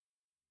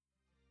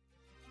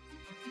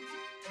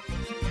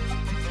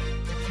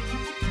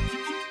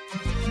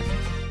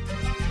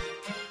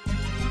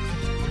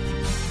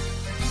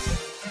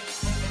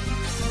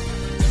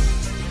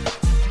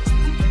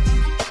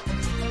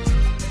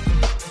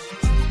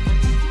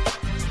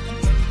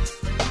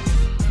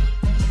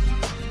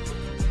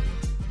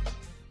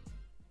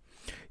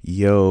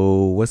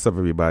Yo, what's up,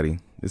 everybody?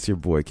 It's your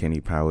boy Kenny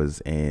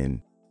Powers,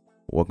 and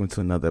welcome to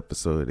another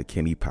episode of the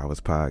Kenny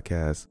Powers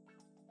Podcast.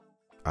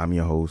 I'm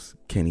your host,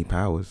 Kenny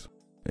Powers,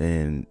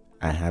 and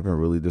I haven't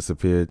really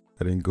disappeared.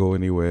 I didn't go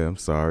anywhere. I'm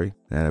sorry.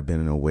 And I've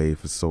been away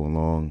for so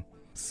long.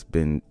 It's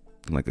been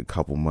like a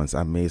couple months.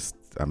 I missed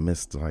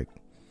like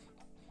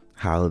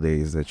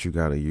holidays that you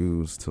gotta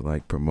use to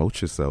like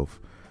promote yourself.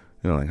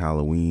 You know, like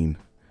Halloween,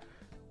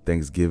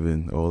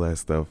 Thanksgiving, all that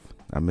stuff.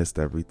 I missed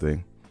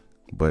everything,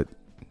 but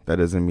that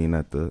doesn't mean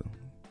that the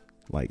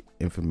like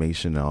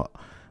information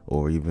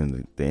or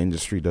even the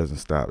industry doesn't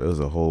stop. It was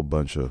a whole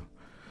bunch of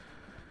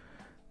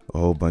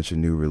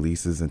new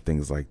releases and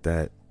things like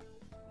that.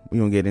 We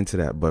gonna get into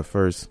that, but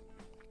first,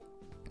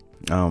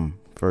 I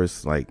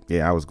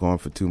was gone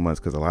for 2 months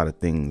because a lot of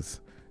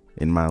things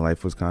in my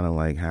life was kind of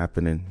like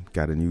happening.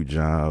 Got a new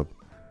job,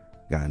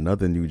 got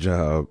another new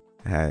job.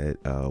 Had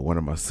one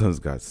of my sons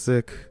got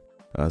sick,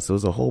 so it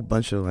was a whole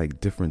bunch of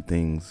like different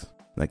things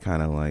that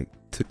kind of like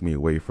took me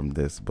away from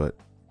this. But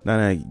now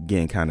I'm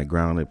getting kind of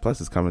grounded. Plus,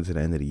 it's coming to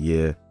the end of the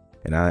year,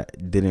 and I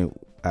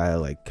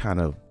like kind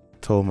of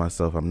told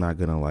myself I'm not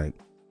gonna like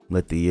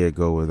let the year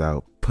go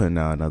without putting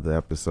out another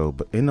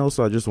episode. And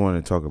also I just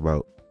wanted to talk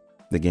about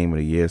the game of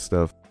the year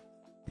stuff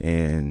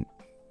and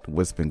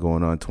what's been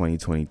going on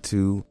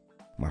 2022,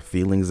 my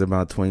feelings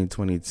about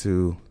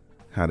 2022,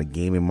 how the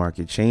gaming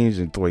market changed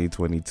in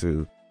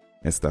 2022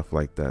 and stuff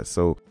like that.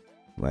 So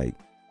like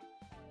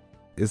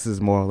this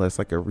is more or less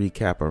like a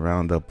recap, a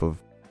roundup of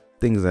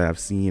things that I've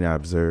seen, I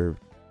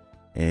observed,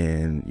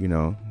 and you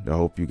know, I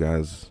hope you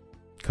guys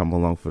come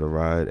along for the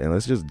ride, and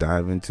let's just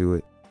dive into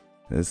it.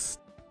 This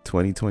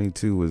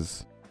 2022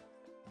 was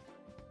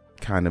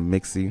kind of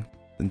mixy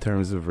in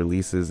terms of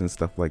releases and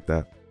stuff like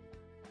that.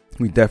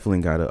 We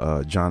definitely got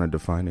a genre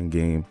defining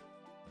game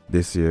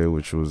this year,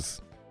 which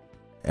was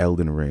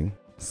Elden Ring.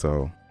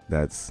 So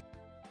that's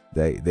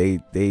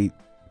they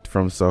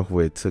From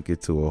Software took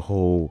it to a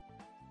whole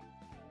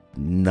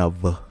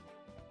another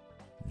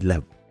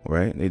level,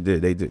 right?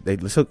 They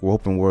took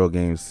open world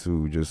games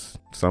to just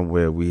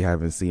somewhere we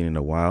haven't seen in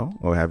a while,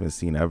 or haven't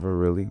seen ever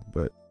really.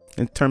 But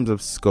in terms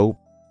of scope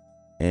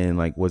and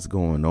like what's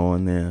going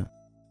on there,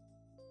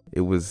 it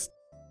was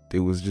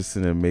just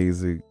an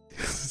amazing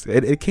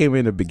it came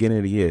in the beginning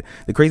of the year.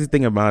 The crazy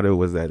thing about it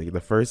was that the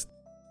first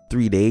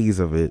 3 days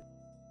of it,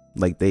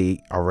 like they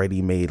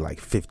already made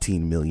like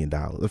 $15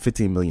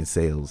 million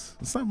sales,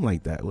 something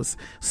like that. It was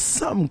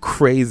something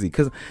crazy.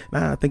 Because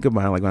now I think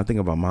about it, like when I think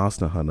about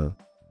Monster Hunter,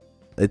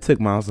 it took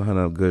Monster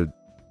Hunter a good,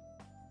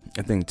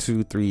 I think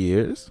 2-3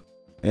 years.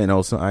 And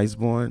also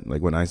Iceborne,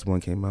 like when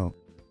Iceborne came out,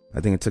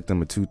 I think it took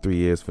them 2-3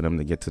 years for them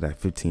to get to that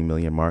 15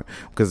 million mark.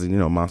 Because, you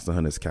know, Monster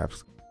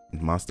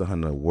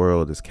Hunter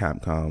World is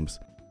Capcom's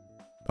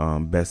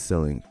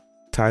best-selling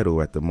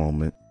title at the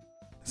moment.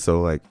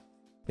 So like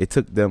it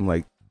took them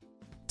like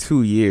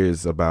 2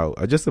 years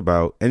just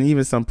about, and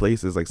even some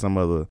places like some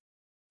other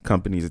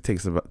companies, it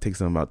takes them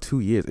about 2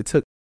 years. It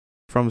took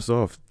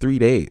FromSoft 3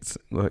 days.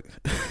 Like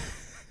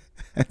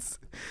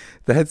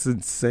that's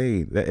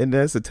insane. And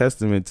that's a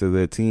testament to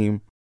their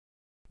team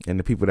and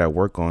the people that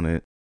work on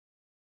it.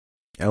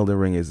 Elden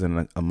Ring is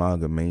an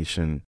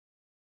amalgamation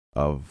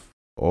of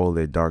all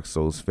their Dark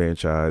Souls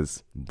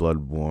franchise,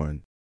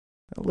 Bloodborne,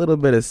 a little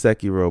bit of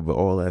Sekiro, but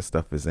all that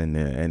stuff is in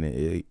there, and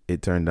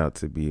it turned out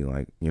to be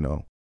like, you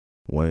know,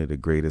 one of the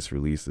greatest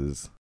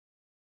releases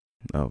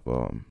of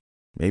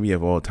maybe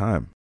of all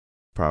time,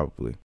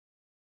 probably.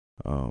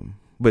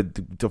 But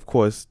of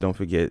course, don't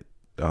forget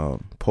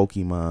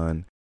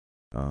Pokemon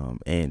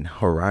and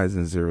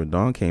Horizon Zero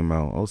Dawn came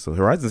out. Also,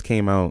 Horizons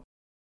came out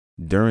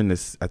during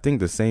this, I think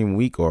the same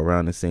week or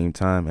around the same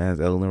time as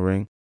Elden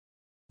Ring,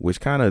 which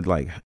kind of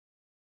like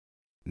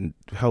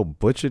helped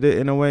butchered it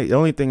in a way. The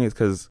only thing is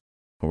because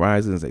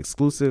Horizon is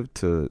exclusive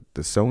to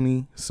the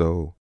Sony,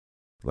 so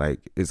like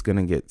it's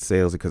gonna get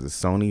sales because it's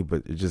Sony,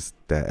 but it's just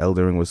that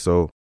Elden Ring was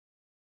so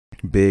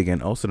big,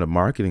 and also the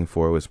marketing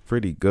for it was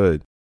pretty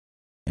good.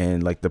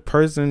 And like the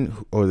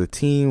person or the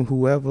team,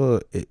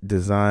 whoever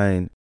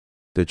designed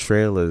the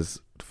trailers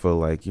for,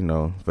 like, you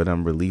know, for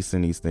them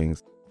releasing these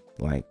things,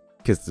 like,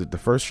 because the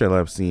first trailer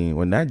I've seen,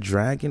 when that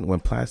dragon,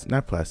 not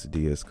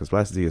Placidius, because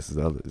Placidius is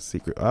the other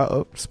secret,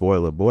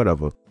 spoiler, but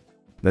whatever.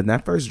 Then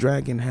that first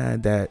dragon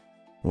had that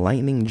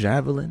lightning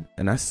javelin,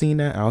 and I seen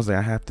that, I was like,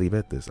 I have to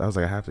get this. I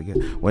have to get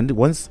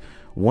once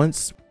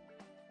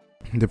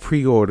the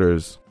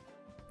pre-orders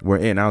were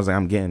in, I was like,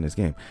 I'm getting this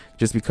game,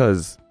 just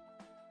because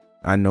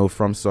I know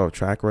FromSoft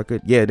track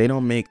record. Yeah, they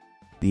don't make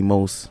the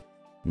most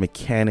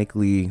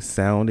mechanically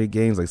sounded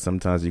games. Like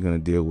sometimes you're gonna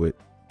deal with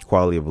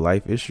quality of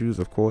life issues,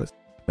 of course,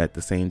 but at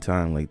the same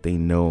time, like they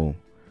know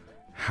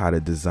how to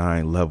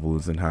design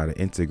levels and how to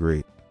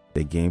integrate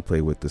their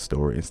gameplay with the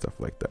story and stuff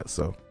like that.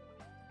 So,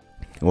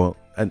 well,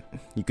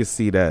 you can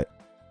see that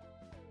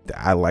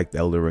I liked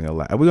Elden Ring a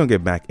lot. We're gonna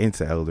get back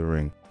into Elden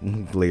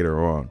Ring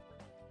later on.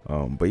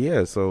 But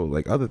yeah, so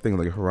like other things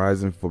like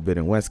Horizon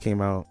Forbidden West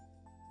came out.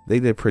 They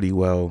did pretty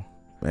well,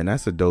 and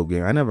that's a dope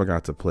game. I never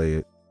got to play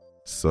it,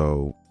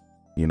 so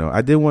you know,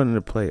 I did want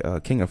to play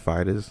King of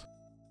Fighters.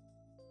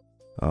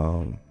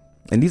 And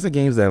these are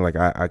games that like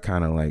I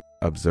kind of like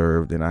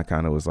observed, and I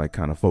kind of was like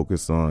kind of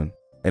focused on,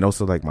 and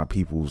also like my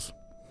peoples,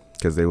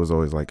 because they was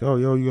always like, oh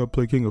yo, you gotta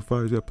play King of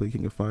Fighters, you gotta play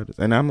King of Fighters,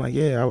 and I'm like,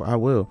 yeah, I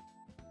will.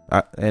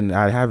 And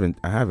I haven't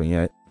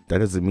yet. That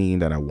doesn't mean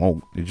that I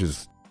won't. It's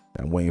just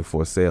I'm waiting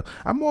for a sale.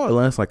 I'm more or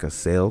less like a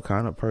sale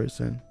kind of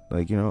person.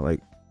 Like, you know, like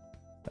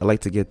I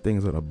like to get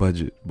things on a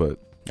budget, but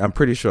I'm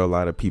pretty sure a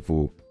lot of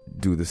people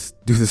do the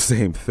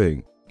same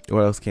thing.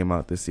 What else came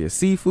out this year?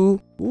 Sifu.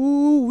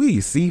 Ooh wee,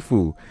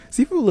 Sifu.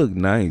 Sifu looked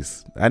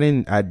nice. I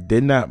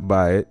did not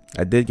buy it.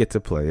 I did get to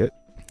play it.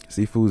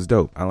 Sifu's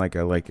dope. I like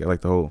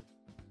the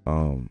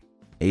whole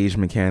age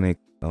mechanic.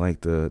 I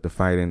like the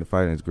fighting. The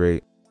fighting is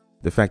great.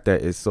 The fact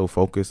that it's so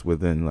focused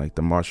within like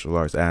the martial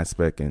arts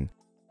aspect, and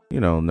you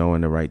know, knowing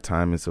the right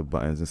timings of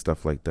buttons and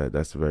stuff like that.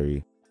 That's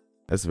very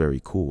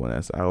cool.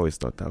 And I always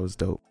thought that was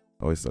dope.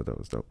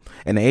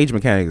 And the age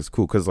mechanic is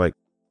cool because like,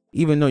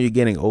 even though you're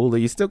getting older,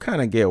 you still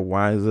kind of get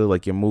wiser.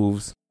 Like your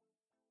moves,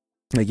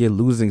 like you're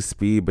losing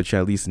speed, but you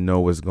at least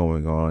know what's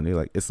going on. You're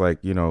like, it's like,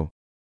 you know,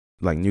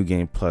 like New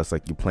Game Plus,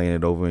 like you're playing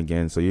it over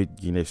again. So you're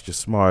just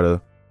smarter.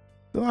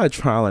 There's a lot of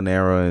trial and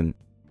error, and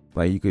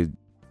like you could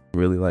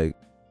really like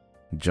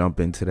jump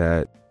into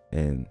that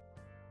and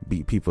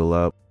beat people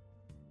up,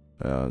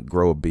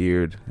 grow a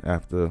beard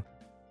after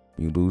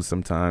you lose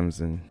sometimes,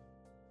 and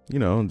you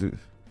know, do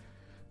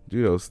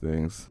those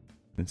things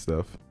and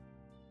stuff.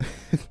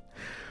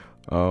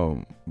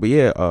 But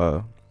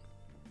yeah,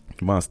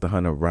 Monster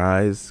Hunter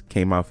Rise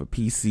came out for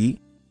PC,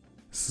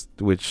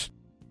 which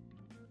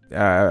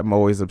I'm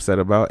always upset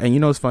about. And you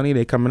know, it's funny,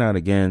 they're coming out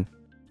again.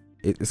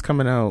 It's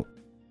coming out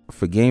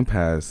for Game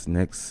Pass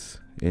next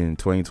in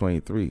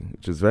 2023,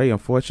 which is very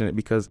unfortunate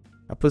because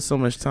I put so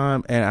much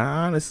time, and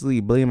I honestly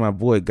blame my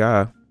boy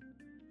Guy,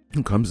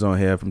 who comes on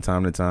here from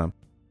time to time,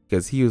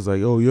 because he was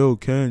like, oh yo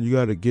Ken, you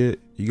gotta get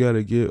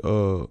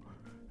Pokemon.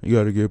 Yeah,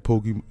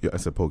 I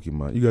said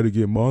Pokemon. You gotta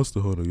get Monster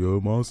Hunter, yo.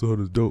 Monster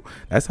Hunter's dope.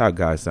 That's how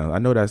Guy sounds. I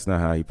know that's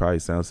not how he probably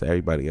sounds to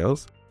everybody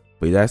else,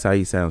 but that's how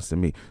he sounds to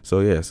me.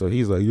 So yeah, so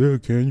he's like, yeah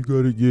Ken, you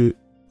gotta get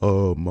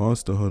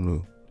Monster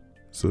Hunter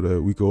so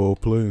that we can all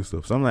play and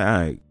stuff. So I'm like, all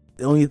right.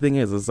 The only thing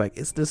is, it's like,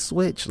 it's the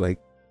Switch, like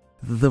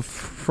the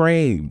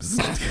frames,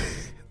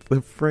 the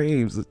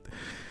frames.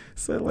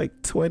 So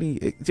like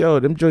 20, yo,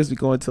 them joints be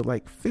going to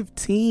like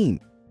 15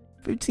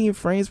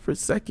 frames per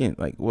second.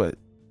 Like what?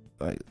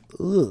 Like,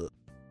 ugh.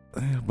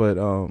 But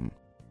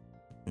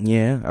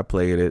yeah, I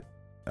played it.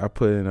 I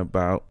put in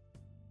about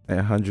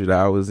 100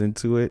 hours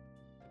into it.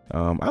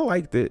 I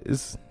liked it.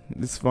 It's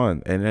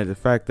fun, and the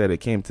fact that it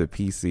came to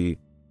PC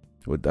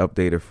with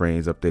updated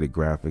frames, updated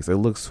graphics, it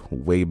looks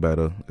way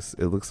better.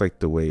 It looks like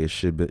the way it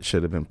should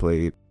have been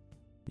played.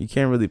 You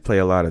can't really play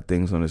a lot of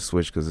things on the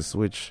Switch because the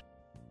Switch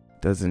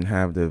doesn't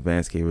have the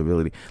advanced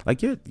capability.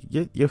 Like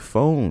your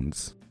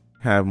phones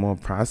have more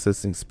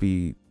processing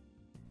speed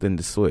than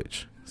the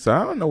Switch. So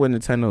I don't know what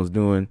Nintendo's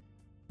doing.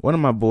 One of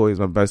my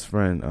boys, my best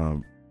friend,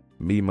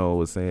 Mimo,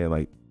 was saying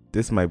like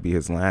this might be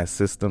his last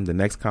system. The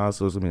next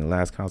console is gonna be the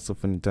last console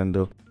for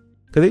Nintendo,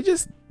 because they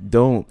just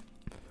don't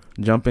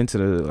jump into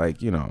the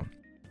like you know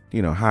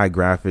high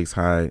graphics,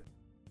 high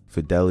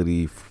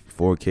fidelity,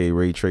 4K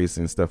ray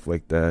tracing, stuff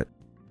like that.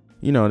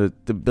 You know,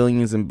 the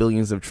billions and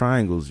billions of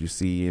triangles you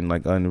see in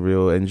like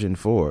Unreal Engine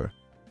 4.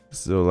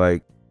 So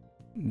like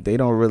they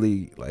don't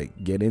really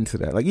like get into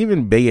that. Like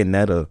even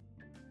Bayonetta,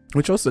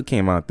 which also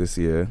came out this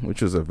year,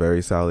 which was a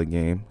very solid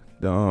game.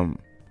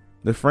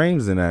 The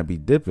frames in that be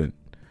dipping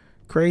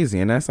crazy,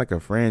 and that's like a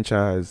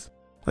franchise.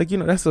 Like, you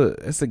know, that's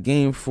a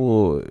game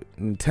for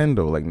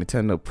Nintendo. Like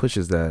Nintendo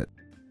pushes that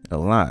a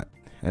lot,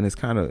 and it's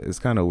kind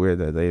of weird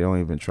that they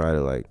don't even try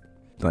to like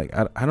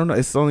I don't know.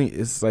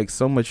 It's like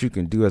so much you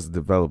can do as a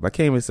developer. I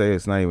can't even say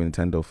it's not even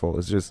Nintendo fault.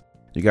 It's just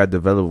you got to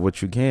develop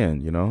what you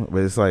can, you know.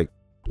 But it's like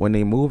when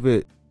they move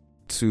it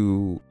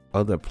to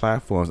other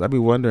platforms, I'd be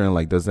wondering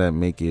like, does that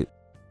make it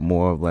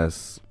more or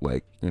less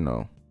like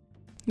more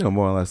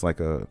or less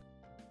like a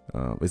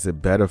is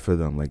it better for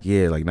them? Like,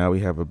 yeah, like now we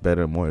have a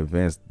better, more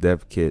advanced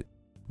dev kit.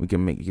 You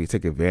can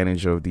take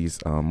advantage of these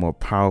more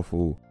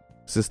powerful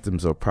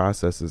systems or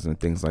processes and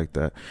things like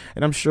that.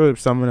 And I'm sure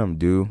some of them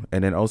do.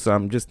 And then also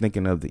I'm just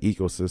thinking of the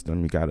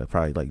ecosystem. You gotta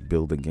probably like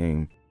build a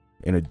game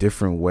in a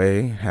different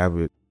way, have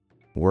it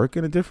work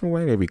in a different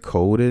way, maybe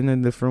code it in a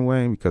different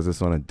way because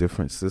it's on a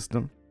different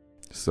system.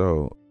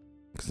 So,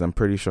 because I'm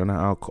pretty sure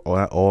now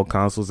all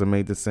consoles are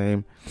made the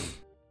same.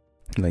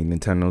 Like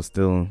Nintendo's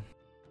still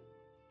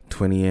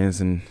 20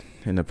 years in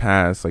the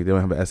past, like they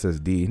don't have an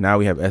SSD. Now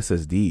we have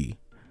SSD,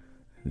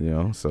 you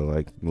know, so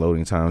like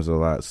loading times are a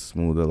lot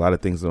smoother. A lot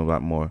of things are a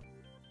lot more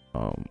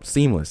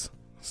seamless.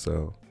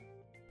 So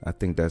I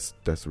think that's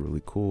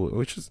really cool.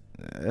 Which is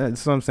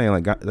that's what I'm saying.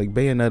 Like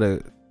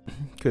Bayonetta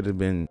could have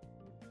been.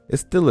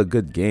 It's still a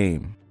good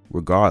game,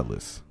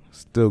 regardless.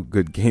 Still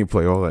good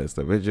gameplay, all that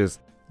stuff. It's just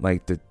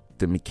like the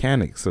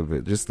mechanics of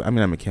it.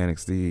 Not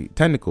mechanics, the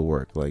technical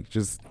work, like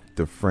just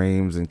the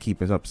frames and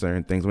keeping up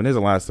certain things. When there's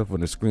a lot of stuff on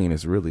the screen,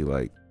 it's really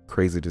like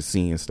crazy to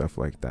see and stuff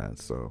like that.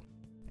 So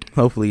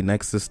hopefully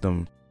next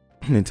system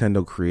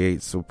Nintendo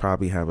creates will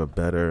probably have a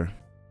better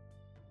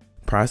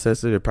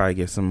processor. They probably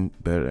get some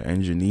better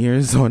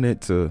engineers on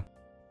it to,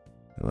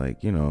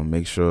 like, you know,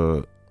 make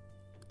sure,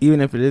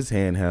 even if it is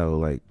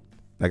handheld,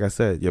 like I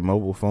said, your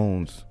mobile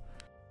phones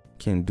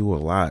can do a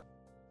lot,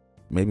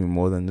 maybe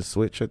more than the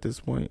Switch at this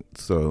point.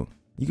 So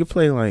you could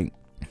play like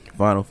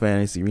Final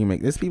Fantasy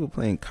Remake. There's people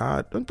playing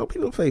COD. Don't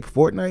people play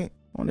Fortnite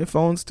on their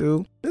phones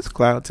too? This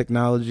cloud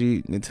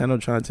technology, Nintendo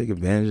trying to take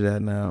advantage of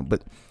that now,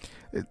 but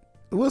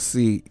we'll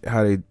see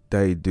how they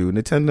do.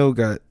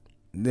 Nintendo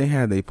they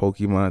had their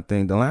Pokemon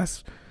thing. The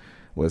last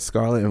was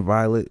Scarlet and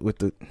Violet with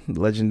the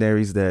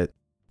legendaries that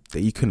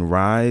you can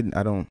ride.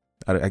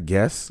 I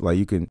guess like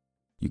you could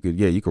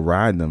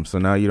ride them. So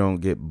now you don't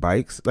get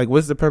bikes. Like,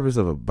 what's the purpose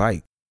of a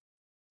bike?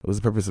 What's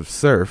the purpose of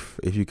surf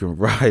if you can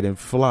ride and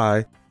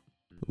fly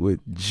with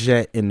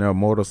jet in a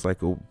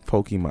motorcycle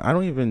Pokemon? I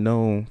don't even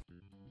know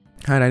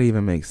how that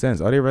even makes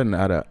sense. Are they running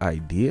out of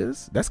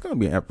ideas? That's gonna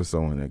be an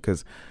episode on it,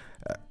 because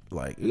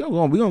like we're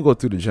gonna go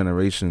through the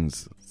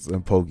generations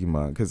in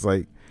Pokemon, because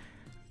like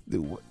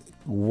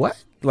what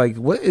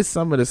is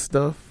some of the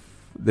stuff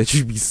that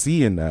you be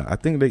seeing now? I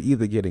think they're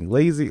either getting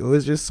lazy, or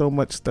it's just so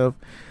much stuff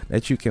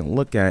that you can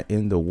look at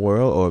in the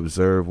world or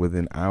observe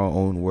within our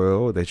own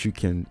world that you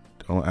can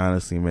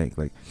honestly make.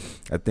 Like,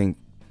 I think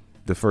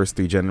the first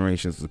 3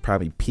 generations was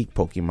probably peak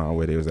Pokemon,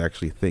 where they was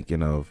actually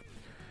thinking of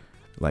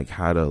like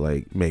how to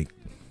like make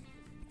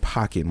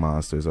pocket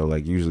monsters, or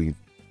like usually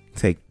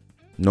take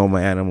normal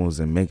animals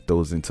and make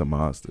those into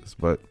monsters.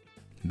 But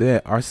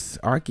there,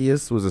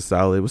 Arceus was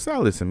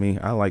solid to me.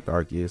 I liked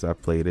Arceus. I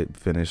played it,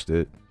 finished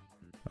it.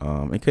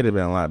 It could have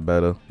been a lot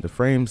better. The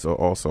frames are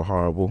also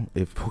horrible.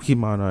 If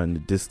Pokemon are in the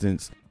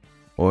distance,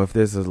 or if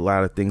there's a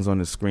lot of things on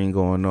the screen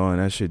going on,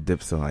 that shit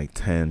dips to like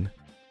 10.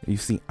 You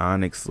see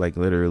Onyx like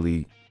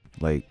literally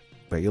like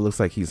it looks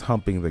like he's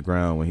humping the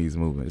ground when he's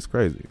moving. It's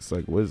crazy. It's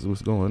like, what's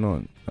going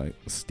on? Like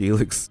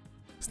Steelix,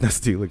 it's not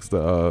Steelix,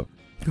 the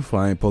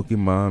flying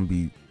Pokemon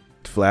be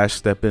flash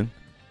stepping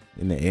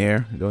in the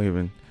air. Don't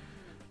even,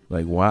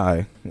 like,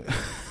 why?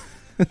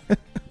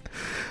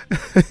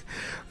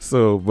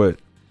 So, but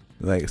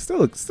like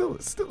still a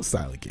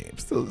solid game.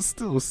 Still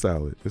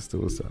solid. It's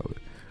still solid.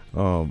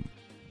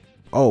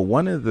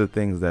 One of the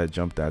things that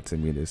jumped out to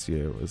me this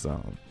year was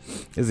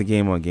there's a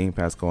game on Game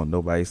Pass called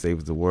Nobody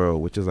Saves the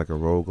World, which is like a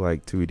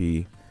roguelike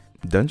 2D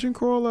dungeon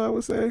crawler, I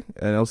would say.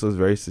 And also it's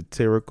very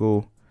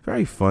satirical,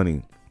 very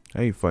funny.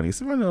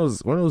 It's one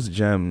of those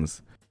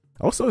gems.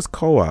 Also, it's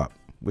co-op,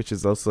 which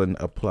is also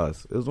a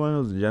plus. It was one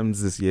of those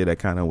gems this year that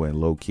kind of went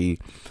low key,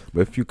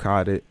 but if you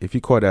caught it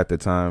at the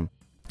time,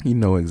 you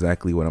know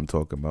exactly what I'm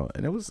talking about.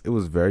 And it was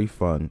very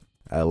fun.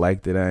 I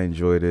liked it. I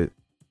enjoyed it.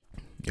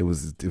 It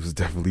was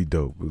definitely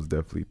dope.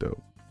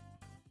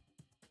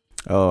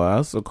 Oh, I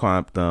also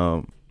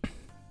comped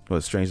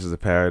Strangers of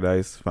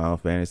Paradise, Final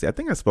Fantasy. I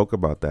think I spoke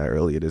about that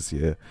earlier this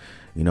year.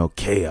 You know,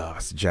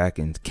 Chaos, Jack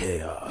and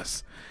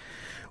Chaos,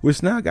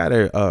 which now got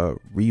a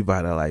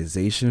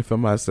revitalization for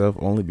myself,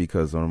 only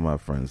because one of my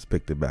friends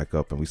picked it back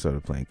up and we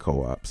started playing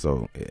co-op.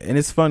 So, and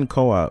it's fun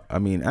co-op. I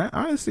mean, I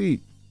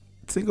honestly,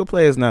 single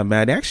player is not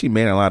bad. They actually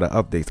made a lot of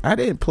updates. I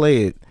didn't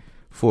play it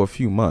for a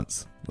few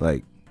months,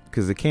 like,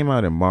 because it came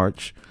out in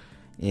March,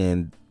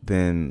 and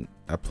then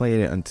I played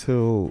it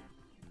until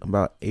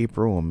about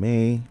April or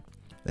May,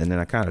 and then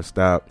I kind of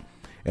stopped,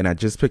 and I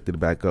just picked it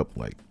back up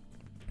like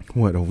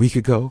a week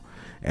ago,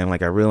 and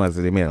like I realized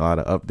that they made a lot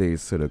of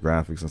updates to the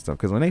graphics and stuff,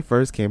 because when they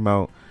first came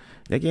out,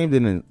 that game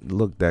didn't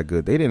look that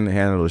good. They didn't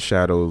handle the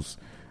shadows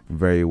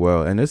very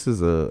well, and this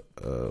is I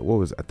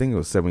think it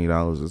was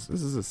 $70.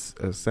 This is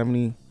a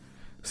 $69.99,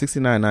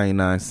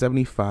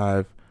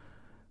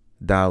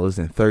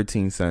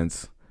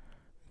 $75.13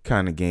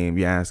 kind of game.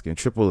 You're asking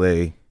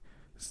AAA,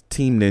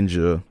 Team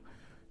Ninja,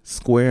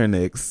 Square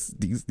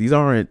Enix. These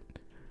aren't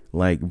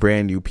like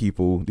brand new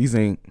people. These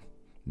ain't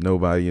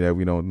nobody that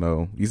we don't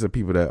know. These are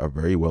people that are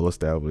very well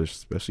established,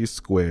 especially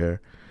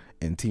Square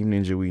and Team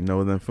Ninja. We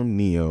know them from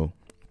Neo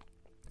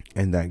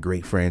and that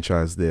great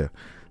franchise there.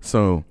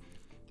 So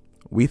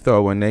we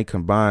thought when they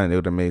combined, it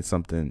would have made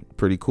something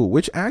pretty cool,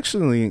 which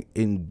actually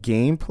in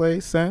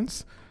gameplay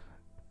sense,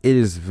 it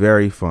is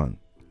very fun.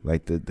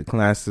 Like the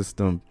class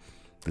system,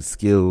 the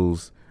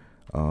skills,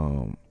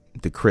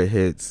 the crit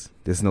hits.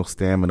 There's no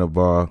stamina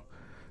bar,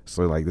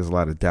 so like there's a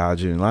lot of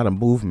dodging, a lot of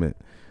movement.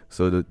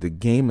 So the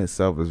game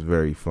itself is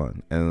very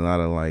fun, and a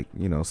lot of like,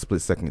 you know,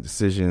 split second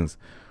decisions.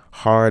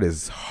 Hard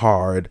is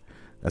hard.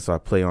 That's why I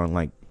play on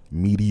like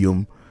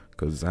medium,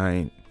 because I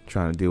ain't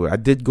trying to do it. I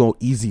did go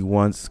easy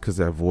once because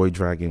that Void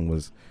Dragon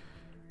was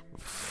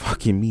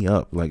fucking me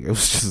up. Like it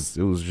was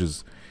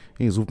just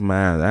he was whooping my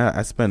ass.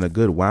 I spent a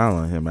good while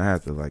on him. I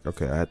had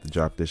to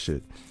drop this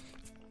shit.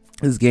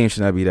 This game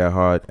should not be that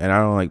hard, and I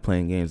don't like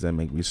playing games that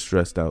make me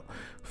stressed out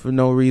for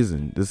no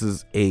reason. This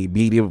is a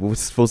medium which is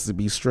supposed to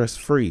be stress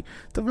free.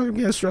 What the fuck am I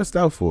getting stressed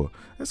out for?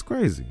 That's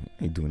crazy.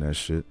 I ain't doing that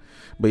shit.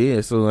 But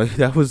yeah, so like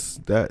that was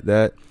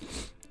that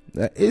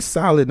it's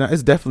solid now.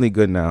 It's definitely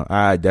good now.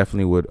 I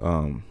definitely would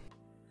I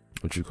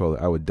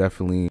would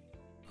definitely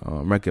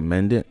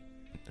recommend it.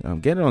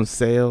 Get it on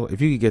sale if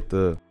you could get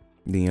the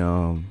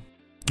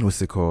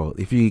what's it called?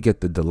 If you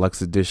get the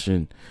deluxe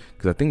edition,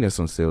 because I think that's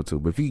on sale too.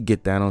 But if you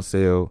get that on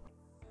sale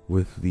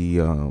with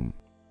the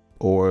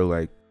or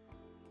like,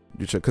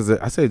 because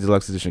I say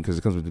deluxe edition because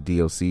it comes with the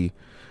DLC,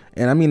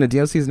 and I mean the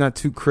DLC is not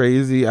too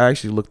crazy. I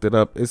actually looked it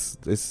up.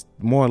 It's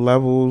more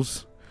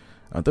levels.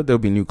 I thought there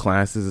would be new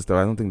classes and stuff.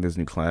 I don't think there's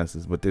new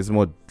classes, but there's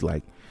more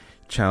like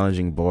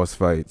challenging boss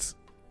fights.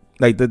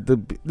 Like the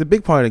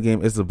big part of the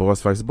game is the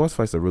boss fights. The boss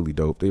fights are really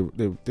dope. They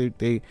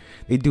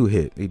do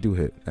hit. They do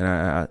hit, and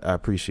I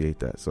appreciate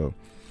that. So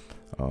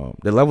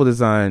the level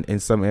design in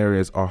some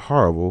areas are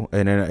horrible,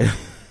 and then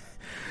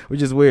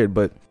which is weird,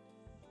 but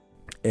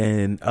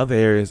in other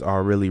areas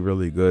are really,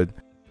 really good.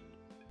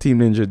 Team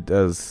Ninja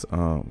does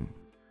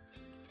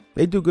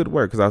they do good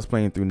work, because I was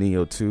playing through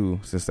Neo 2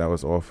 since that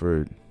was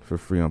offered for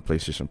free on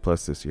PlayStation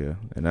Plus this year,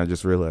 and I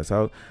just realized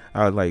how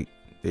like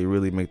they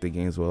really make the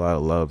games with a lot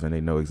of love, and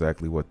they know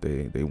exactly what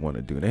they want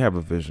to do. They have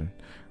a vision.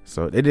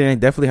 So they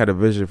definitely had a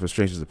vision for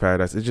Strangers of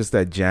Paradise. It's just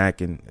that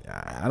Jack, and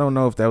I don't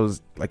know if that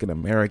was like an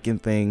American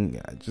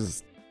thing. I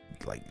just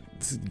like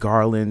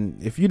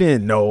Garland. If you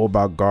didn't know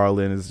about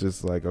Garland, it's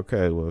just like,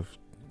 okay, well, if,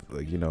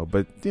 like, you know,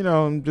 but you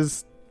know, I'm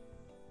just,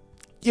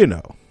 you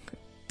know,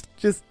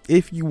 just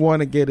if you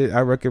want to get it,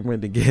 I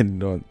recommend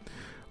getting it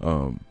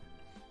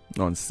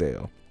on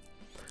sale.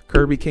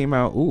 Kirby came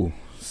out. Ooh,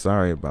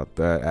 sorry about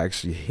that. I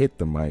actually hit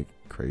the mic.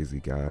 Crazy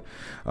guy.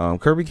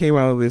 Kirby came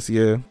out this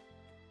year.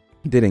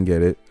 Didn't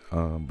get it,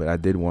 but I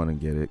did want to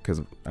get it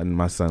because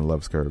my son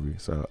loves Kirby,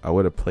 so I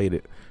would have played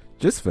it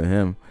just for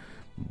him.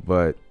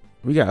 But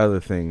we got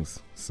other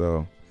things.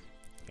 So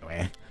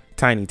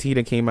Tiny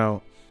Tina came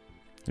out.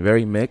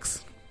 Very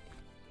mixed.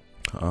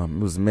 It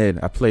was mid.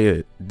 I played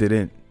it.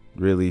 Didn't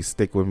really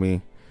stick with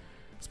me.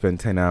 Spent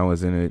 10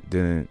 hours in it.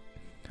 Didn't.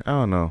 I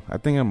don't know. I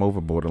think I'm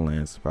over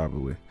Borderlands,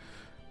 probably.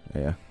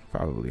 Yeah,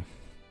 probably.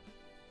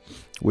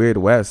 Weird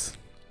West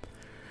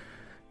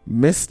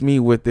missed me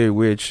with their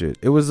weird shit.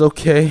 It was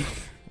okay.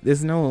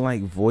 There's no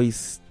like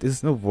voice.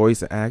 There's no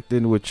voice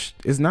acting, which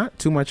is not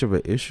too much of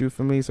an issue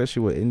for me,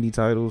 especially with indie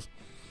titles.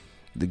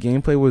 The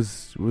gameplay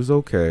was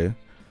okay.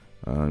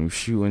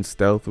 Shooting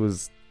stealth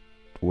was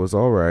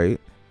all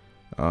right.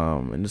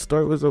 And the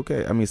story was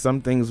okay. I mean, some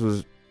things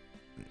was.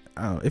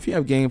 I don't know. If you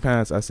have Game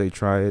Pass, I say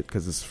try it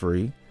because it's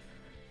free,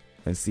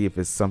 and see if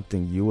it's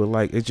something you would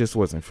like. It just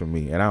wasn't for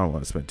me, and I don't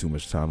want to spend too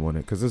much time on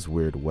it because it's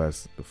Weird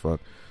West. The fuck.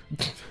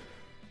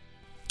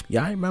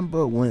 Yeah, I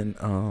remember when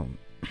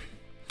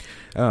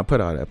I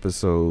put out an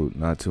episode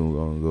not too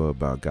long ago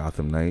about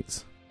Gotham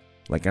Knights.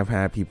 Like, I've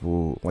had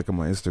people like on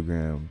my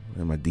Instagram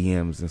and my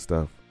DMs and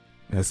stuff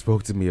that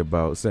spoke to me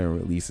about certain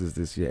releases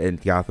this year,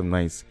 and Gotham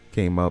Knights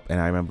came up, and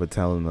I remember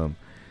telling them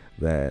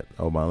that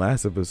my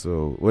last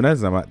episode, well,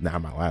 that's not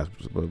my last,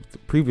 but the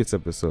previous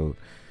episode,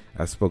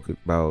 I spoke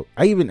about.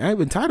 I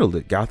even titled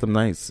it "Gotham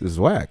Knights is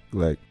whack."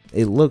 Like,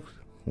 it looked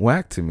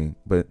whack to me,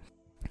 but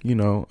you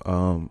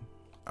know,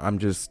 I'm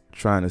just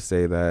trying to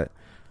say that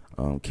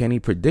Kenny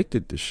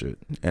predicted this shit,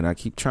 and I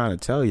keep trying to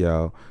tell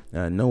y'all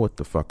that I know what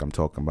the fuck I'm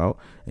talking about,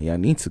 and y'all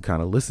need to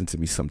kind of listen to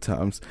me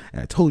sometimes.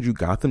 And I told you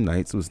Gotham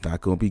Knights was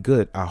not going to be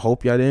good. I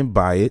hope y'all didn't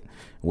buy it,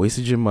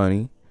 wasted your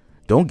money.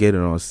 Don't get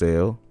it on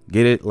sale.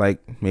 Get it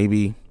like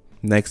maybe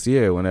next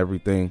year when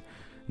everything,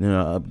 you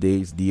know,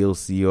 updates,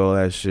 DLC, all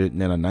that shit,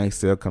 and then a nice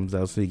sale comes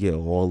out, so you get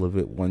all of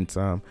it one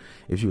time.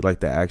 If you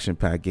like the action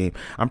pack game,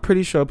 I'm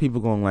pretty sure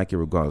people gonna like it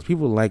regardless.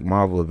 People like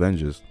Marvel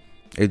Avengers.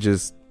 It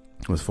just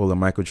was full of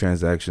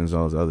microtransactions,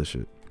 all this other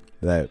shit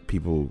that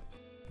people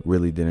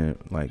really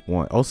didn't like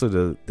want. Also,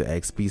 the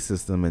XP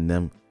system and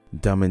them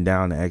dumbing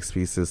down the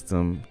XP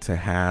system to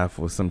half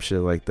or some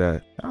shit like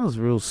that. That was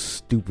real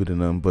stupid in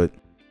them. But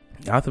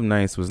Gotham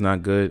Knights was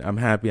not good. I'm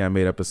happy I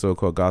made an episode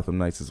called Gotham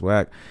Knights is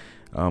whack.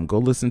 Go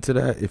listen to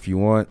that if you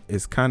want.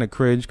 It's kind of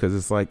cringe because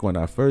it's like when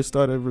I first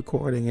started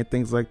recording and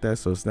things like that,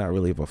 so it's not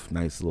really a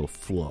nice little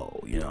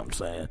flow, you know what I'm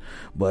saying?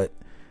 But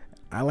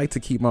I like to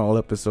keep my old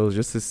episodes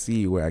just to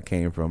see where I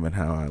came from and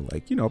how I,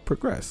 like, you know,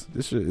 progress.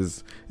 This shit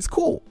it's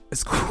cool.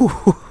 It's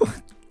cool.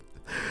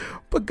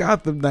 But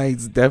Gotham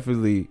Knights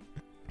definitely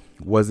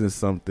wasn't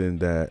something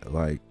that,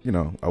 like, you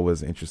know, I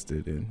was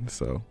interested in.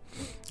 So,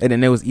 and then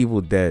there was Evil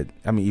Dead.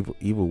 I mean,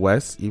 Evil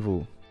West,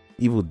 Evil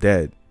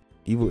Dead.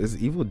 Is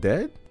it Evil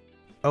Dead?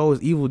 Oh,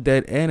 it's Evil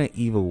Dead and an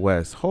Evil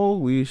West.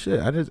 Holy shit.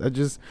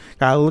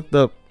 I looked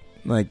up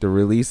like the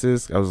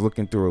releases. I was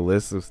looking through a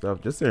list of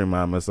stuff just to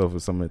remind myself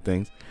of some of the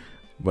things.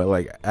 But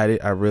like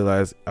I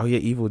realized, oh yeah,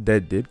 Evil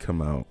Dead did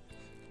come out,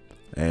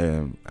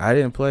 and I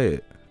didn't play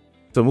it.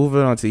 So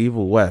moving on to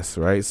Evil West,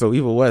 right? So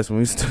Evil West, when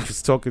we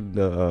was talking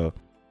to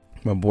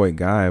my boy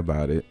Guy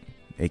about it,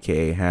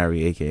 aka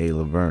Harry, aka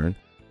Laverne,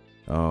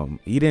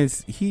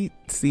 he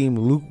seemed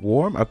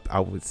lukewarm. I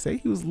would say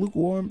he was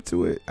lukewarm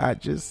to it.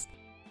 It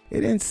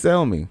didn't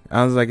sell me.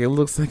 I was like, it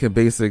looks like a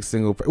basic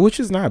single, which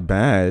is not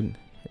bad.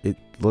 It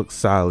looked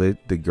solid.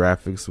 The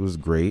graphics was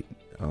great.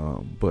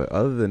 But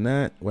other than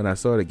that, when I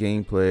saw the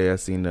gameplay, I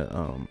seen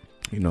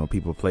the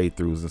people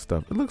playthroughs and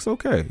stuff. It looks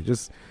okay.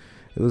 It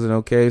was an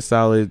okay,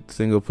 solid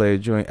single player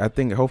joint. I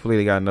think hopefully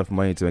they got enough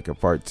money to make a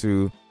part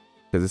 2,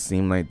 because it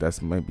seemed like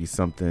that might be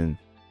something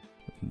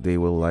they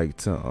would like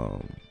to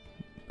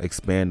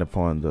expand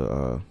upon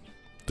the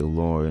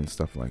lore and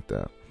stuff like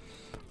that.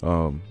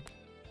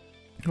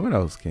 What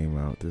else came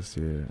out this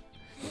year?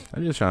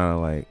 I'm just trying to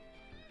like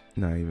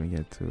not even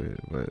get to it,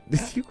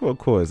 but you of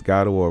course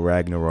God of War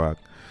Ragnarok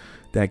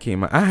that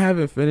came out. I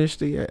haven't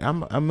finished it yet.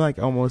 I'm like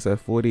almost at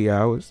 40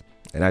 hours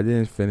and I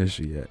didn't finish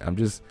it yet. I'm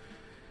just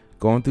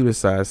going through the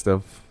side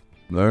stuff,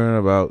 learning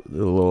about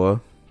the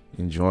lore,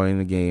 enjoying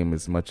the game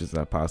as much as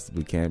I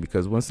possibly can,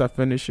 because once I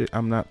finish it,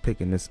 I'm not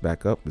picking this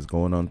back up. It's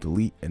going on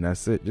delete and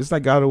that's it. Just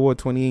like God of War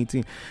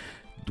 2018.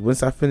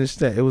 Once I finished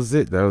that, it was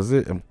it. That was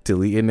it. I'm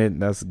deleting it.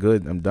 That's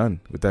good. I'm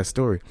done with that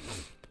story.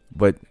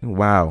 But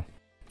wow,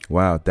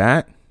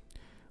 that,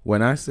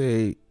 when I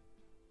say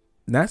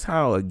that's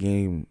how a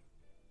game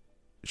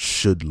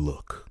should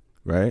look,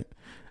 right?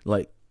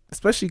 Like,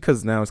 especially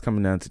because now it's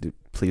coming down to the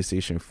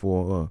PlayStation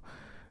 4,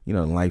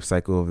 life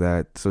cycle of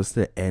that. So it's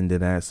the end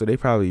of that. So they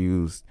probably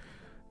used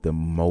the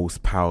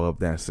most power of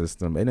that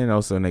system. And then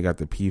also they got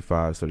the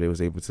P5, so they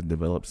was able to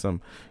develop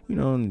some,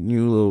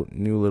 new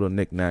little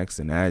knickknacks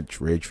and add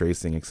ray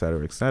tracing,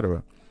 etc.,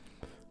 etc.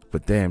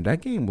 But damn,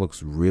 that game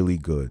looks really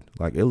good.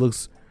 Like, it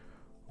looks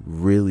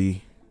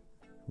really,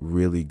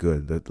 really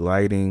good. The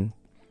lighting,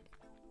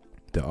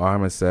 the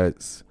armor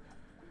sets,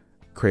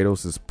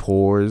 Kratos'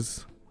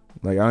 pores.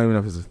 Like, I don't even know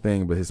if it's a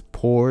thing, but his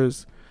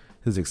pores,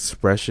 his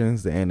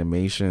expressions, the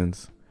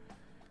animations,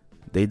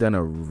 they done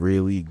a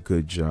really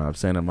good job.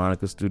 Santa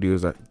Monica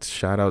Studios,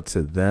 shout out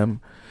to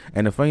them.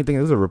 And the funny thing,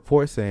 there's a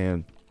report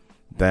saying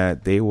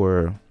that they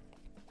were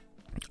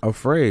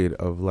afraid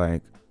of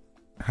like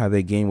how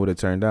their game would have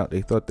turned out.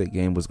 They thought their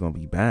game was going to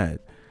be bad,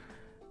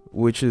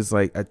 which is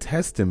like a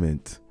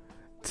testament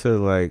to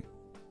like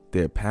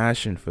their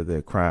passion for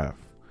their craft.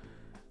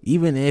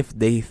 Even if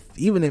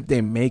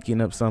they're making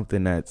up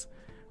something that's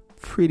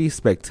pretty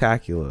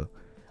spectacular,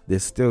 they're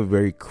still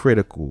very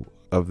critical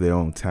of their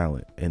own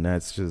talent, and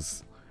that's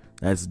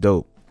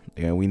dope.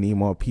 And we need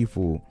more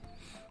people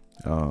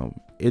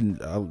in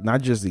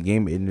not just the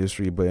game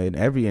industry, but in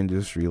every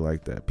industry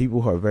like that.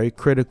 People who are very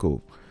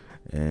critical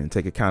and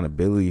take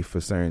accountability for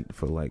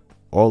like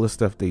all the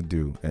stuff they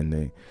do,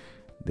 and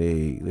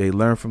they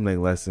learn from their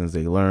lessons.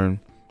 They learn,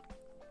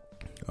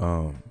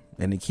 and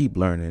they keep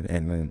learning.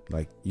 And then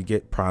like you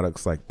get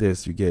products like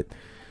this, you get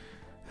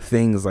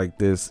things like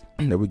this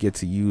that we get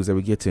to use, that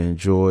we get to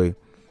enjoy,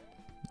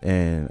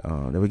 and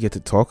that we get to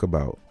talk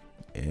about.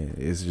 And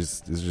it's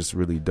just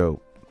really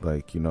dope.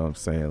 Like, you know what I'm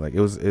saying? Like,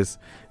 it's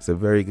a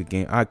very good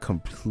game. I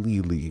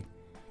completely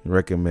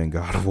recommend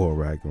God of War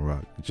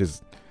Ragnarok.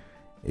 Just,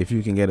 if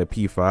you can get a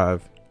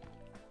P5,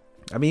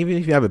 I mean, even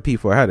if you have a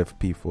P4, I had a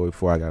P4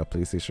 before I got a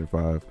PlayStation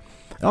 5.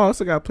 I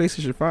also got a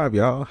PlayStation 5,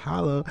 y'all.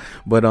 Holla.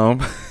 But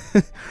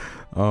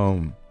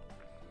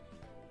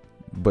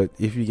but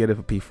if you get it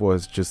for P4,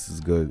 it's just as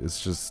good.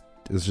 It's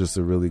just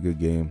a really good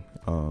game.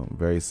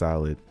 Very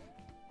solid.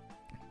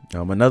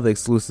 Another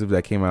exclusive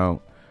that came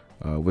out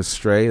was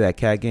Stray, that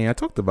cat game. I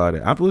talked about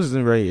it. I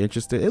wasn't very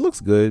interested. It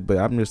looks good, but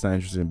I'm just not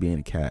interested in being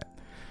a cat.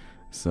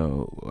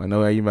 So I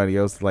know everybody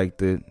else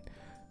liked it.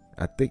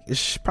 I think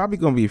it's probably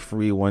gonna be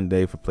free one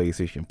day for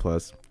PlayStation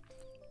Plus.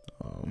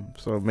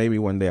 So maybe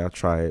one day I'll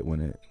try it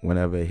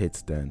whenever it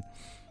hits then.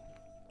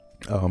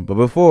 But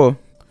before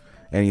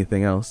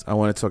anything else, I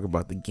want to talk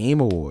about the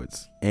Game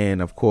Awards.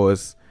 And of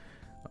course,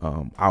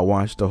 I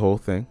watched the whole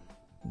thing.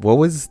 What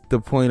was the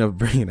point of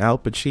bringing Al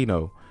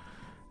Pacino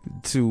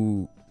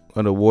to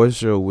an award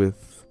show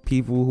with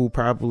people who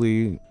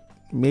probably,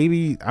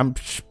 maybe, I'm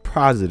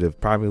positive,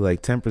 probably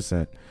like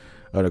 10%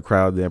 of the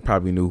crowd there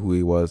probably knew who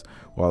he was,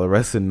 while the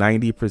rest of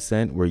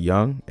 90% were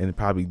young and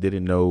probably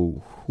didn't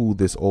know who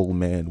this old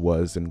man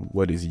was and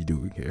what is he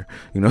doing here,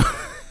 you know?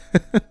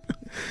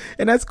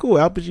 And that's cool.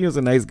 Al Pacino's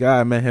a nice guy.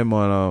 I met him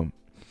on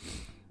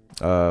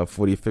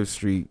 45th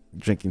Street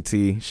drinking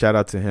tea. Shout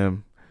out to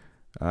him.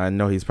 I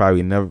know he's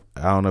probably never,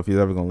 I don't know if he's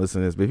ever going to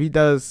listen to this, but if he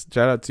does,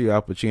 shout out to you,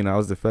 Al Pacino. I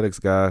was the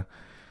FedEx guy.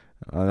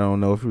 I don't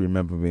know if you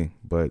remember me,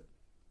 but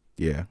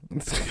yeah.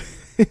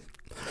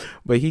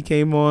 But he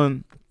came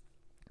on.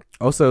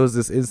 Also, it was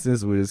this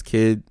instance with his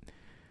kid.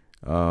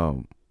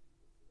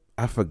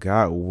 I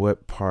forgot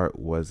what part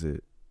was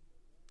it,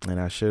 and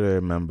I should have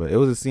remembered. It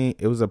was a scene.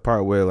 It was a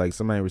part where like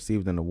somebody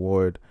received an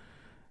award,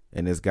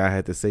 and this guy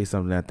had to say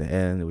something at the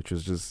end, which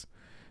was just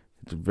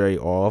very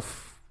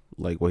off,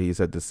 like what he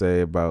said to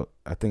say about.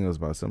 I think it was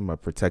about something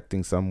about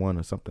protecting someone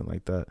or something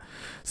like that.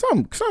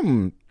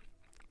 Some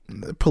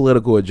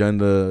political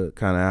agenda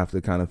kind of after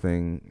kind of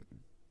thing.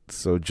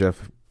 So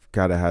Jeff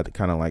had to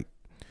kind of like,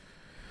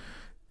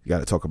 you got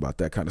to talk about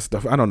that kind of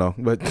stuff. I don't know,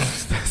 but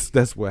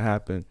that's what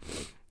happened.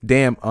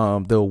 Damn.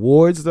 The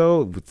awards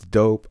though was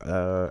dope.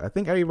 I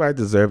think everybody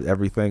deserved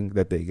everything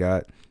that they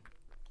got.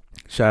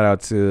 Shout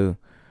out to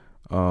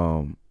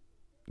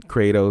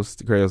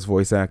Kratos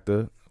voice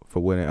actor for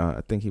winning.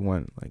 I think he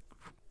won like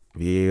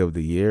VA of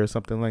the year or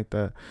something like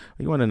that.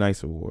 He won a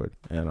nice award,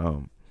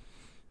 and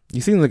he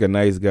seems like a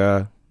nice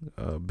guy.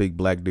 Big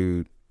black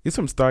dude. He's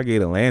from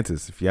Stargate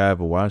Atlantis. If y'all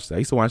ever watched that, I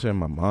used to watch it with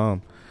my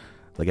mom,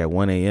 like at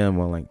 1 a.m.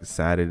 on like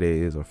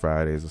Saturdays or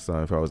Fridays or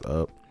something if I was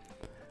up.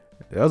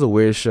 That was a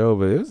weird show,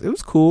 but it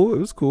was cool. It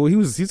was cool.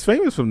 He's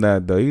famous from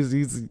that though. He's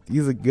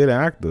a good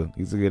actor.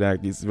 He's a good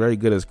actor. He's very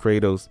good as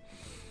Kratos.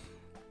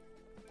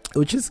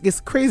 Which is, it's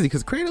crazy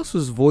because Kratos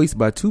was voiced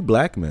by 2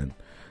 black men.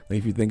 Like,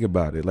 if you think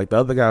about it, like the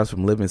other guy was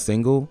from Living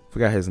Single.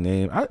 Forgot his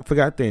name. I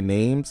forgot their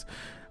names,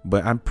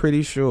 but I'm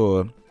pretty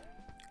sure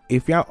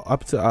if y'all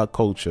up to our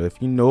culture,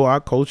 if you know our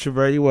culture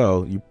very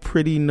well, I'm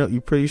pretty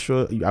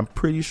sure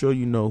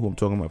you know who I'm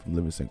talking about from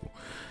Living Single.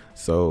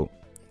 So,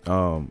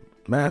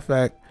 matter of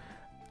fact,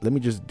 let me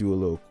just do a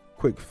little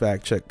quick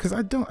fact check because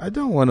I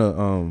don't want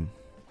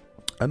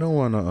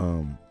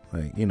to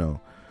like, you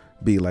know,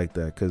 be like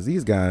that because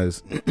these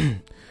guys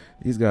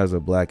these guys are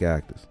black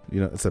actors.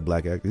 You know, it's a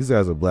black actor. These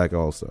guys are black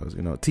all stars.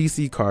 You know,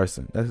 T.C.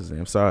 Carson, that's his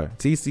name. Sorry,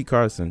 T.C.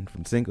 Carson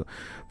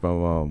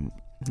from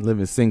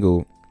Living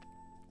Single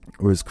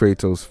was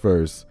Kratos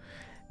first,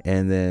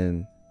 and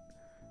then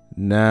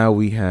now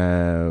we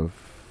have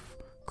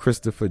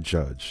Christopher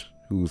Judge,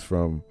 who's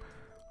from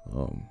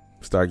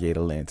Stargate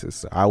Atlantis.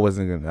 So I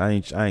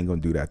ain't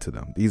gonna do that to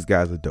them. These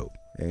guys are dope,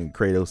 and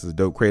Kratos is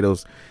dope.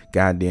 Kratos,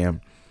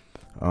 goddamn,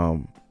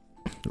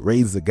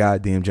 raised the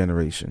goddamn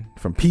generation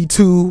from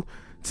P2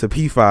 to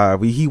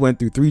P5. He went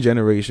through 3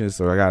 generations,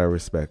 so I gotta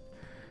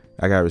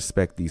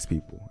respect these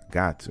people.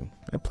 Got to.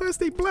 And plus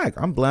they black.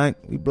 I'm black.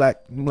 We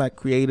black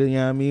creator, you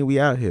know what I mean? We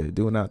out here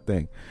doing our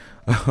thing.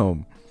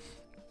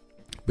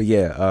 But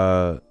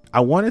yeah, I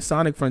wanted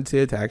Sonic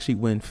Frontier to actually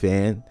win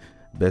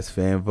best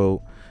fan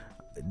vote.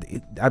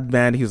 I'm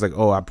mad. He was like,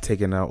 "Oh, I'm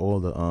taking out all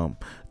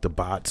the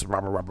bots,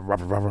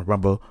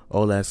 rumble,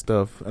 all that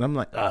stuff," and I'm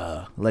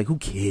like who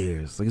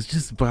cares? Like, it's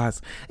just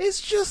bots. It's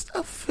just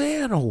a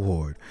fan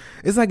award.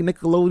 It's like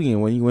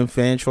Nickelodeon when you win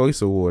Fan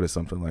Choice Award or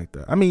something like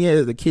that. I mean,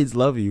 yeah, the kids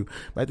love you,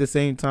 but at the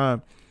same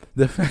time,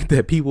 the fact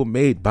that people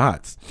made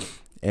bots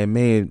and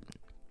made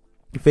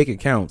fake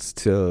accounts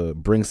to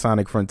bring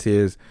Sonic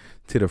Frontiers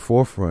to the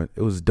forefront,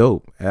 it was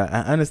dope.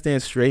 I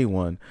understand Stray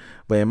won,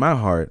 but in my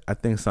heart, I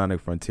think Sonic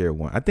Frontier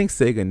won. I think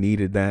Sega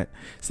needed that.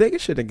 Sega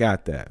should have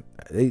got that.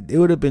 It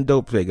would have been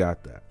dope if they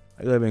got that.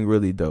 It would have been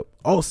really dope.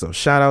 Also,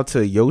 shout out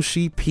to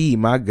Yoshi P,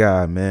 my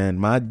guy, man.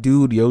 My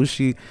dude,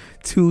 Yoshi,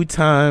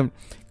 2-time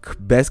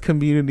best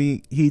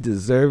community. He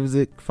deserves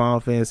it.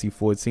 Final Fantasy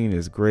 14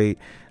 is great.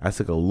 I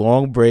took a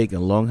long break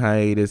and long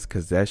hiatus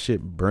because that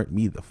shit burnt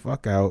me the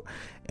fuck out.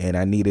 And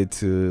I needed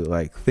to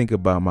like think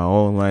about my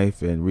own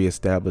life and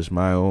reestablish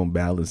my own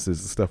balances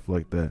and stuff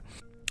like that.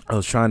 I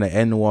was trying to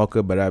end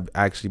Walker, but I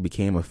actually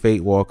became a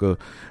Fate Walker.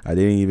 I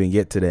didn't even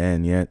get to the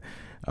end yet.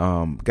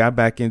 Got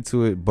back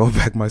into it, bought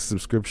back my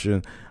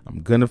subscription.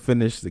 I'm gonna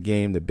finish the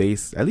game, at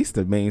least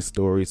the main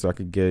story, so I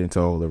could get into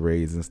all the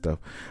raids and stuff.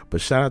 But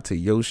shout out to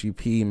Yoshi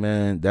P,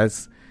 man.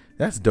 That's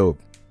dope.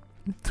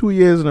 2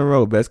 years in a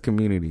row, best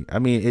community. I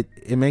mean,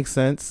 it makes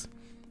sense.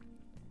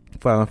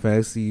 Final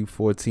Fantasy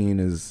 14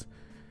 is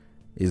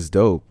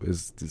dope.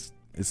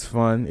 It's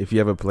fun. If you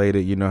ever played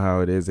it, you know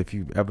how it is. If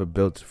you ever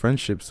built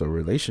friendships or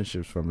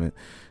relationships from it,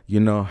 you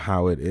know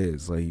how it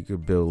is. Like, you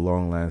could build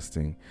long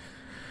lasting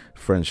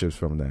friendships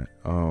from that.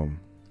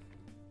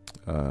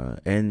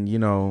 And you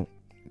know,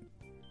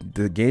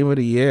 the game of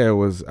the year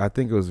I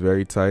think it was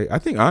very tight. I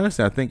think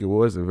it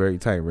was a very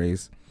tight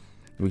race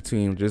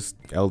between just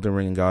Elden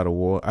Ring and God of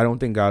War. I don't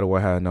think God of War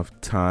had enough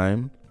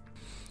time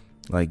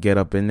like get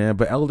up in there,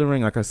 but Elden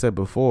Ring, like I said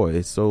before,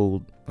 it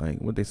sold like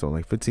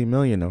 15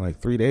 million in like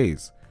 3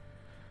 days.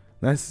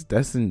 That's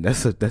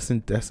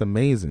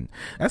amazing.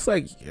 That's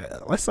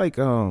like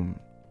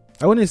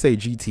I wouldn't say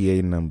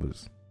GTA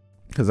numbers,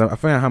 because I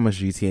found out how much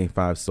GTA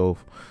 5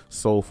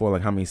 sold for,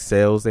 like how many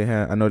sales they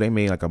had. I know they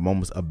made like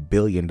almost $1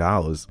 billion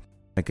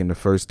like in the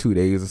first 2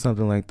 days or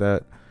something like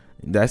that.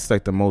 That's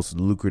like the most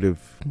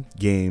lucrative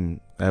game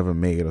ever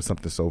made or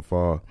something so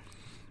far.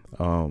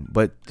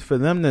 But for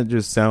them to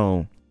just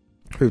sell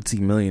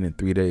 15 million in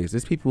 3 days,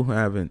 there's games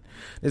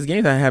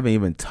that haven't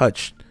even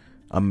touched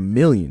 1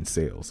 million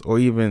sales, or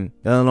even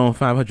let alone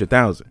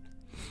 500,000.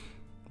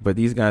 But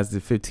these guys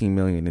did 15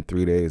 million in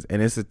 3 days,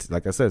 and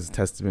like I said, it's a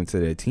testament to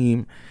their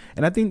team,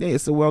 and I think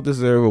it's a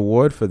well-deserved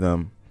award for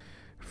them.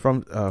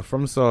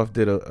 FromSoft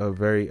did a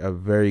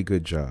very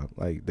good job.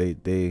 Like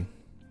they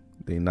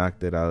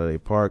knocked it out of their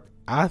park.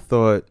 I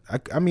thought,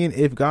 I mean,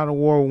 if God of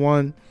War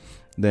won,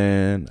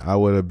 then I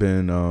would have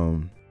been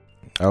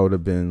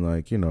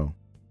like, you know,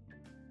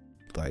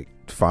 like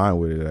fine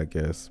with it, I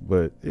guess.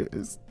 But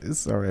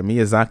it's all right.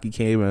 Miyazaki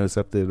came and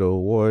accepted the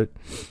award.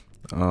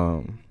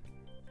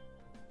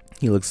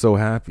 He looks so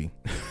happy.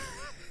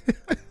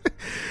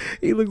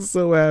 He looks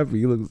so happy.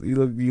 He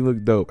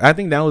looked dope. I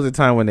think that was the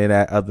time when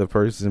that other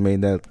person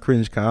made that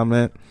cringe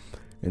comment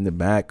in the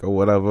back or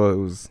whatever. It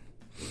was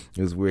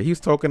weird. He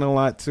was talking a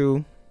lot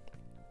too.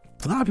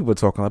 A lot of people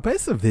talking a lot, but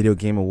it's a video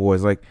game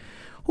awards. Like,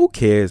 who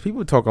cares?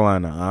 People talk a lot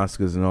in the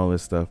Oscars and all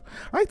this stuff.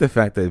 I like the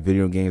fact that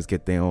video games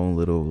get their own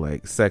little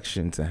like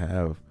section to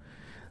have,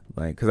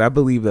 like, because I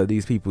believe that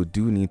these people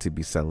do need to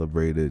be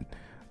celebrated.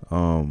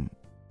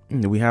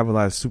 We have a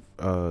lot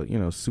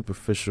of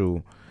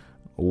superficial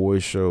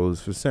award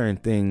shows for certain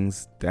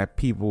things that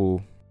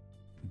people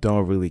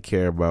don't really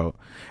care about,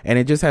 and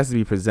it just has to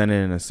be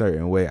presented in a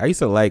certain way. I used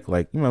to like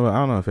you remember, I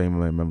don't know if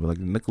anyone remember like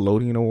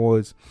Nickelodeon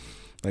awards,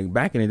 like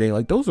back in the day,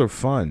 like those were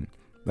fun.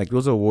 Like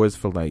those are awards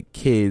for like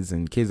kids,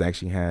 and kids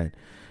actually had,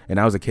 and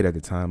I was a kid at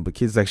the time, but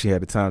kids actually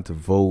had the time to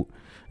vote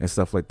and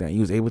stuff like that. You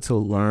was able to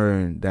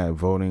learn that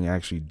voting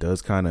actually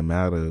does kind of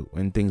matter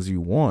in things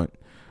you want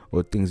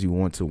or things you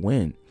want to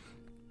win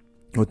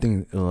or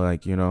things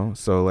like, you know.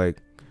 So like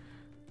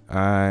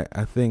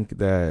I think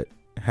that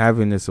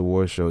having this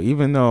award show,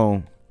 even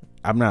though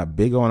I'm not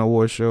big on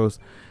award shows,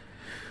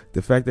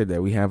 the fact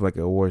that we have like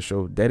an award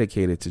show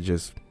dedicated to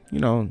just, you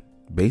know,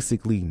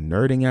 basically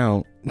nerding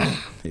out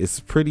is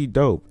pretty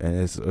dope, and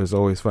it's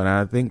always fun.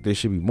 I think there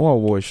should be more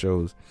award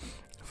shows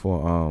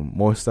for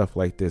more stuff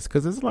like this,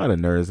 because there's a lot of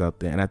nerds out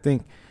there, and I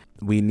think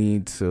we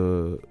need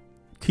to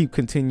keep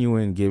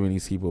continuing giving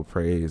these people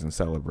praise and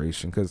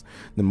celebration, because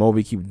the more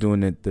we keep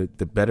doing it,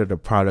 the better the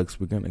products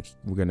we're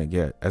gonna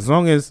get. As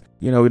long as,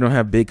 you know, we don't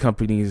have big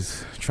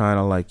companies trying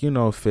to, like, you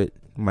know, fit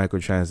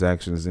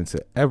microtransactions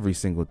into every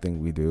single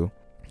thing we do.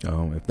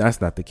 If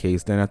that's not the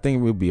case, then I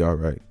think we'll be all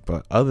right.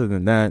 But other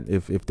than that,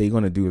 if they're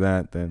gonna do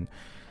that, then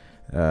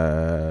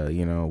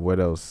you know, what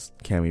else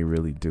can we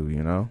really do,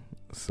 you know?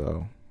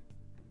 So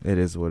it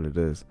is what it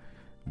is.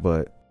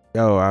 But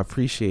yo, I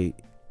appreciate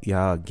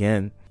y'all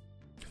again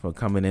for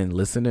coming in,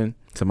 listening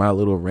to my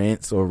little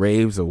rants or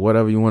raves or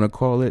whatever you want to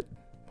call it.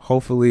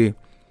 Hopefully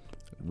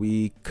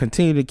we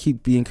continue to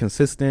keep being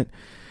consistent.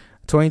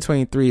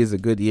 2023 is a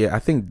good year. I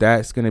think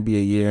that's going to be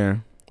a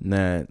year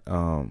that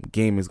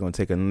game is going to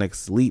take a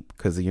next leap,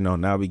 because, you know,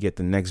 now we get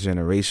the next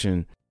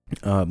generation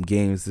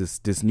games,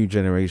 this new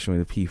generation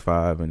with the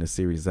P5 and the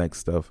Series X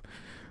stuff.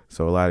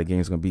 So a lot of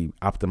games are going to be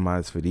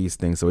optimized for these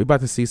things. So we're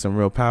about to see some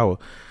real power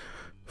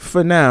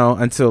for now,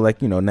 until,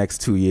 like, you know, next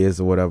 2 years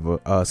or whatever.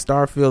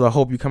 Starfield, I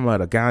hope you come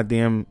out a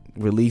goddamn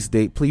release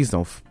date. Please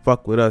don't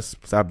fuck with us.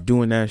 Stop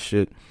doing that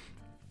shit.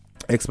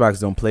 Xbox,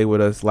 don't play with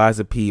us.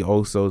 Liza P,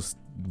 also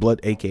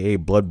aka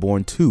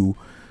Bloodborne 2,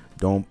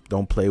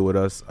 don't play with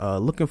us.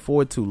 Looking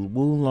forward to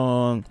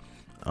Wulong.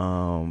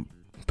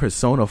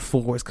 Persona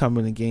 4 is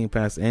coming to Game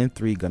Pass, and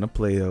 3, gonna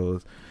play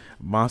those.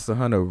 Monster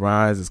Hunter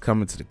Rise is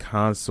coming to the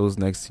consoles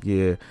next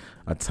year.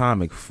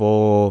 Atomic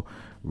Fall,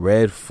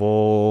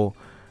 Redfall,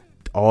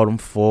 Autumn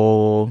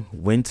Fall,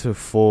 Winter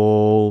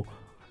Fall,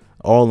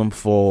 all them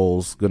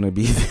falls gonna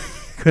be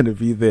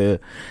there,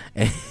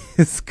 and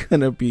it's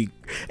gonna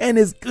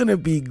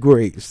be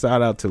great.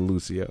 Shout out to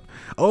Lucio.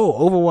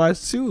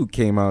 Overwatch 2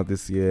 came out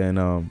this year,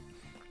 and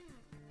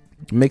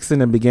mixed in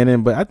the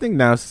beginning, but I think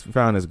now it's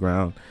found its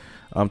ground.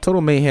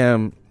 Total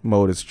Mayhem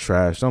mode is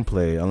trash. Don't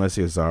play it unless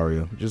you're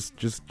Zarya.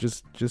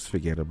 Just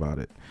forget about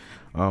it.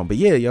 But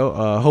yeah,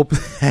 yo, hope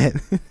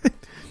that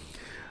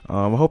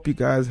I hope you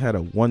guys had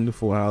a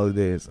wonderful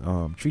holidays.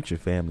 Treat your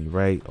family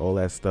right, all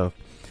that stuff.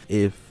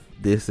 If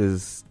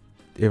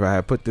I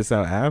had put this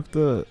out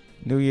after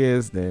New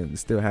Year's, then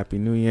still Happy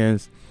New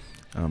Year's.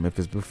 If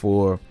it's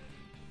before,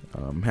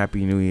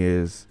 Happy New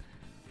Year's.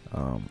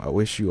 I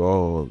wish you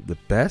all the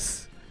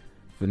best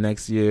for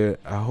next year.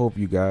 I hope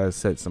you guys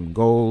set some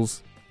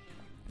goals,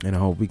 and I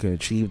hope we can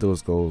achieve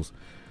those goals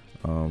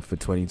for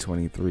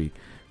 2023.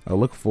 I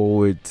look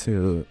forward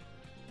to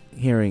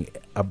hearing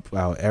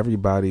about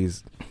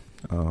everybody's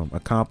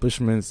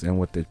accomplishments and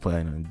what they're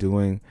planning on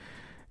doing,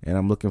 and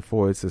I'm looking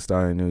forward to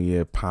starting a new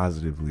year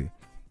positively.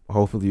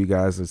 Hopefully you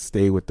guys will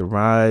stay with the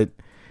ride,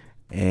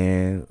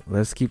 and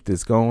let's keep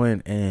this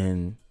going,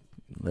 and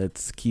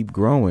let's keep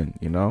growing,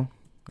 you know.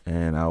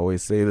 And I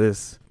always say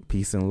this: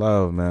 peace and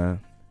love, man.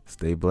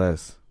 Stay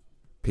blessed.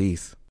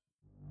 Peace.